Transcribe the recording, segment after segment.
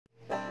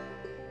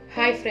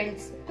Hi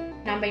friends,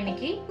 நம்ம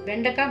இன்னைக்கு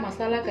வெண்டைக்காய்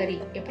மசாலா கறி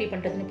எப்படி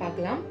பண்றதுன்னு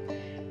பார்க்கலாம்.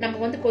 நம்ம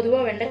வந்து பொதுவா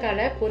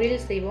வெண்டைக்காயில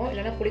பொரியல் செய்வோம்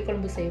இல்லனா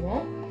புளிக்குழம்பு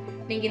செய்வோம்.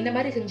 நீங்க இந்த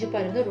மாதிரி செஞ்சு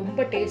பாருங்க,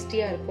 ரொம்ப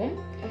டேஸ்டியா இருக்கும்.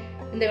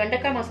 இந்த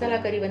வெண்டைக்காய் மசாலா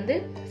கறி வந்து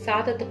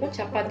சாதத்துக்கும்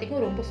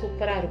சப்பாத்திக்கும் ரொம்ப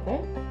சூப்பரா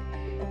இருக்கும்.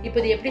 இப்போ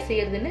இது எப்படி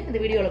செய்யறதுன்னு இந்த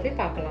வீடியோல போய்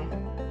பார்க்கலாம்.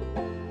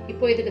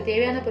 இப்போ இதுக்கு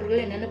தேவையான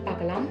பொருட்கள் என்னன்னு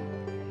பார்க்கலாம்.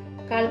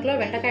 1/4 கிலோ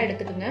வெண்டைக்காய்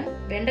எடுத்துக்கங்க.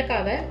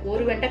 வெண்டைக்காவை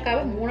ஒரு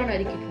வெண்டைக்காவை 3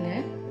 நறுக்கிக்கங்க.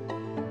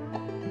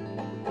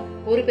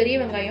 ஒரு பெரிய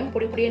வெங்காயம்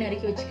பொடி பொடியா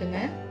நறுக்கி வச்சுக்கோங்க.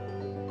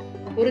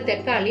 ஒரு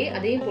தக்காளி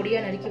அதையும் பொடியா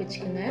நறுக்கி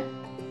வச்சுக்கோங்க.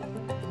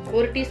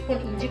 1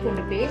 டீஸ்பூன் இஞ்சி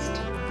பூண்டு பேஸ்ட்,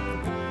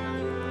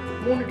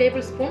 3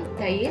 டேபிள் ஸ்பூன்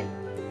தயிர்,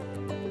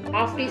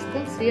 1/2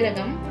 டீஸ்பூன்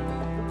சீரகம்,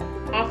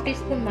 1/2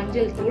 டீஸ்பூன்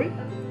மஞ்சள் தூள்,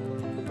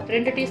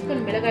 2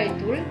 டீஸ்பூன் மிளகாய்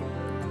தூள்,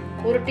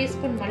 1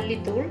 டீஸ்பூன்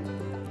மல்லித்தூள்,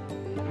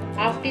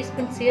 1/2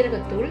 டீஸ்பூன்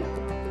சீரகத்தூள்,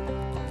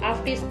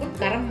 1/2 டீஸ்பூன்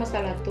கரம்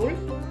மசாலா தூள்,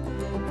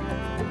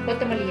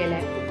 கொத்தமல்லி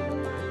இலை.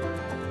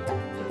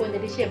 இப்போ இந்த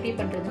டிஷ் எப்படி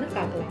பண்றதுன்னு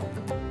பார்க்கலாம்.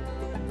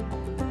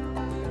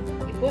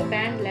 இப்போ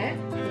பேன்ல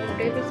 3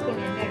 டேபிள் ஸ்பூன்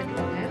எண்ணெய்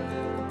எடுத்துக்கோங்க.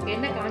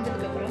 எண்ணெய்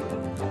காஞ்சதுக்கு அப்புறம்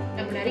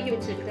நம்ம நறுக்கி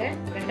வச்சிருக்கிற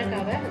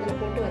வெண்டைக்காவை அதில்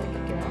போட்டு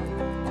வதக்கிக்கலாம்.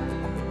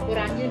 ஒரு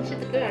 5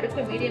 நிமிஷத்துக்கு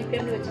அடுப்பை மீடியம்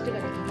ஃப்ளேம்ல வச்சுட்டு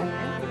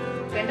வதக்கிக்கோங்க.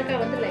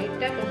 வெண்டைக்காய் வந்து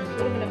லைட்டா கொஞ்சம்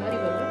சுருங்குற மாதிரி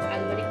வரும்,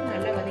 அது வரைக்கும்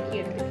நல்லா வதக்கி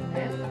எடுத்துக்கோங்க.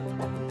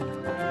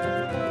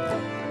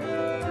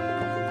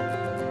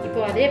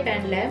 இப்போ அதே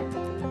பேன்ல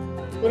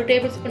 1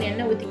 டேபிள் ஸ்பூன்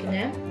எண்ணெய்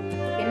ஊற்றிக்குங்க.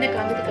 எண்ணெய்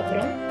காஞ்சதுக்கு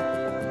அப்புறம்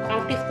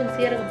 1/2 டீஸ்பூன்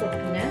சீரகம்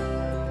போட்டுக்கோங்க.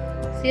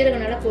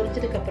 சீரகம் நல்லா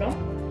பொரிச்சதுக்கு அப்புறம்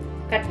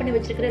கட் பண்ணி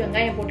வச்சிருக்கிற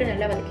வெங்காயம் போட்டு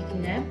நல்லா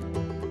வதக்கிக்கோங்க.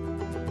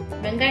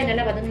 வெங்காயம்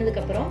நல்லா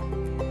வதங்கினதுக்கு அப்புறம்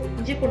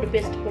இஞ்சி பூண்டு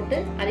பேஸ்ட் போட்டு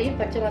அதையும்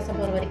பச்சை வாசம்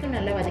போற வரைக்கும்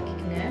நல்லா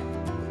வதக்கிக்கோங்க.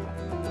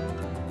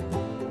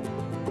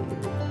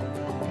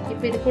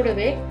 இப்போ இது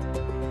கூடவே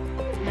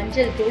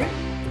மஞ்சள் தூள்,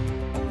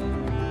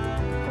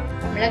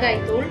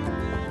 மிளகாய் தூள்,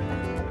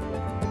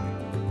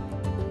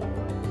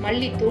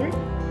 மல்லித்தூள்,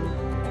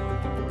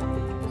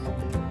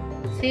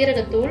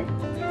 சீரகத்தூள்,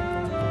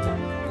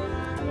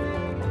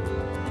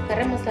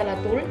 கரம் மசாலா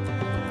தூள்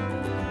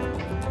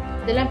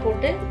இதெல்லாம்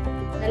போட்டு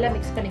நல்லா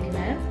மிக்ஸ்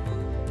பண்ணிக்கோங்க.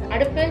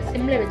 அடுப்பை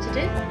சிம்ல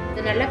வச்சுட்டு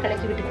இதை நல்லா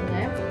கலக்கி விட்டுக்கோங்க.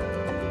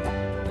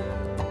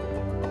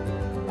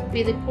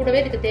 இது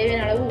கூடவே இதுக்கு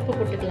தேவையான அளவு உப்பு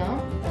போட்டுக்கலாம்.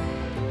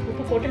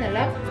 உப்பு போட்டு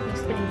நல்லா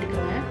மிக்ஸ் பண்ணி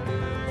விட்டுக்கோங்க.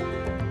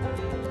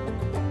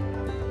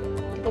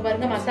 இப்போ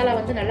பாருங்க, மசாலா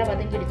வந்து நல்லா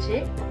வதங்கிடுச்சு.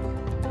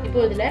 இப்போ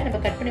இதுல நம்ம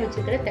கட் பண்ணி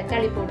வச்சிருக்கிற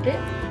தக்காளி போட்டு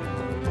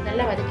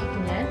நல்லா வதக்கிக்கோங்க.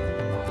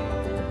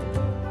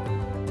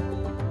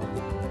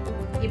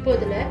 இப்போ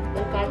இதுல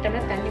ஒரு 1/4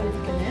 டம்ளர் தண்ணி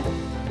ஊற்றிக்கோங்க.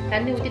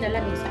 தண்ணி ஊற்றி நல்லா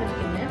மிக்ஸ்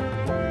பண்ணிக்கோங்க.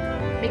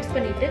 மிக்ஸ்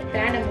பண்ணிட்டு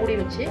பேனை மூடி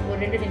வச்சு ஒரு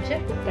 2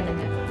 நிமிஷம் குக்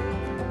பண்ணுங்க.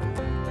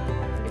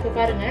 இப்போ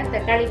பாருங்க,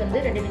 தக்காளி வந்து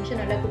 2 நிமிஷம்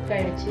நல்லா குக்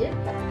ஆயிடுச்சு.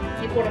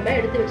 இப்போ நம்ம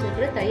எடுத்து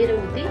வச்சிருக்கிற தயிரை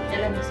ஊற்றி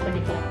நல்லா மிக்ஸ்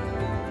பண்ணிக்கலாம்.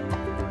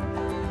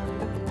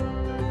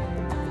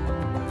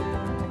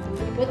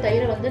 இப்போ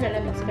தயிரை வந்து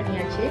நல்லா மிக்ஸ்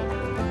பண்ணியாச்சு.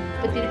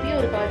 இப்போ திருப்பியும்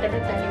ஒரு 1/4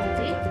 டம்ளர் தண்ணி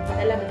ஊற்றி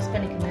நல்லா மிக்ஸ்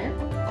பண்ணிக்கோங்க.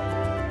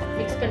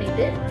 மிக்ஸ்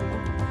பண்ணிட்டு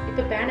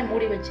இப்போ பேனை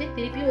மூடி வச்சு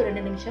திருப்பியும் ஒரு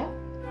 2 நிமிஷம்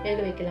வேக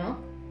வைக்கலாம்.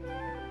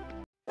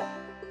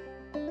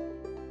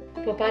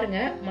 இப்போ பாருங்க,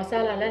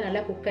 மசாலாலாம்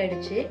நல்லா குக்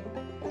ஆயிடுச்சு.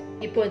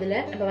 இப்போ இதில்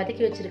நம்ம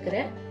வதக்கி வச்சிருக்கிற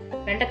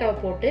வெண்டைக்காவை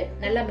போட்டு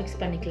நல்லா மிக்ஸ்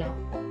பண்ணிக்கலாம்.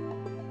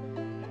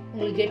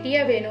 உங்களுக்கு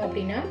கெட்டியாக வேணும்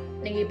அப்படின்னா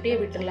நீங்கள் இப்படியே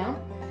விட்டுடலாம்.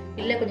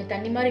 இல்லை கொஞ்சம்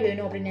தண்ணி மாதிரி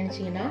வேணும் அப்படின்னு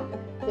நினச்சிங்கன்னா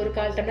ஒரு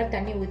 1/4 டம்ளர்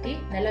தண்ணி ஊற்றி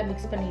நல்லா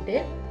மிக்ஸ் பண்ணிவிட்டு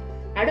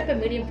அடுப்பை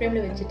மீடியம்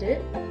ஃப்ளேமில் வச்சுட்டு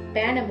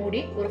பேனை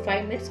மூடி ஒரு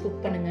 5 மினிட்ஸ்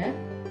குக் பண்ணுங்க.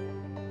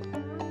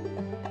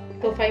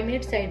 இப்போ 5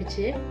 மினிட்ஸ்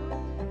ஆயிடுச்சு.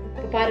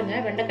 இப்போ பாருங்க,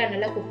 வெண்டைக்காய்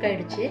நல்லா குக்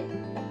ஆயிடுச்சு.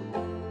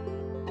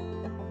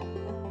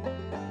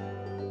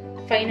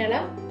 ஃபைனலா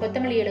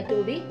கொத்தமல்லி இலை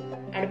தூவி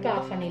அடுப்பை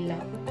ஆஃப்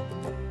பண்ணிடலாம்.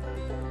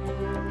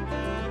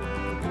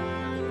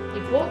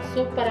 இப்போ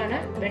சூப்பரான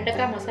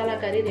வெண்டைக்காய் மசாலா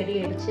கறி ரெடி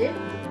ஆயிடுச்சு.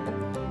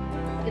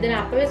 இதை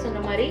நான் அப்பவே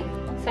சொன்ன மாதிரி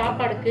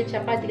சாப்பாடுக்கு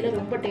சப்பாத்திக்கு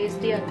ரொம்ப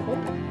டேஸ்டியா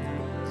இருக்கும்.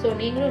 ஸோ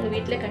நீங்களும் உங்க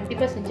வீட்டில்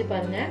கண்டிப்பா செஞ்சு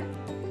பாருங்க.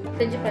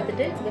 செஞ்சு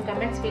பார்த்துட்டு உங்க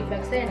கமெண்ட்ஸ்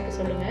ஃபீட்பேக்ஸை எனக்கு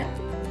சொல்லுங்க.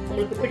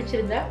 உங்களுக்கு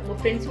பிடிச்சிருந்தா உங்க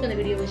ஃப்ரெண்ட்ஸ்க்கு இந்த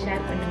வீடியோவை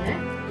ஷேர் பண்ணுங்க.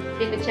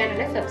 எங்க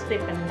சேனலை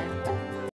சப்ஸ்கிரைப் பண்ணுங்க.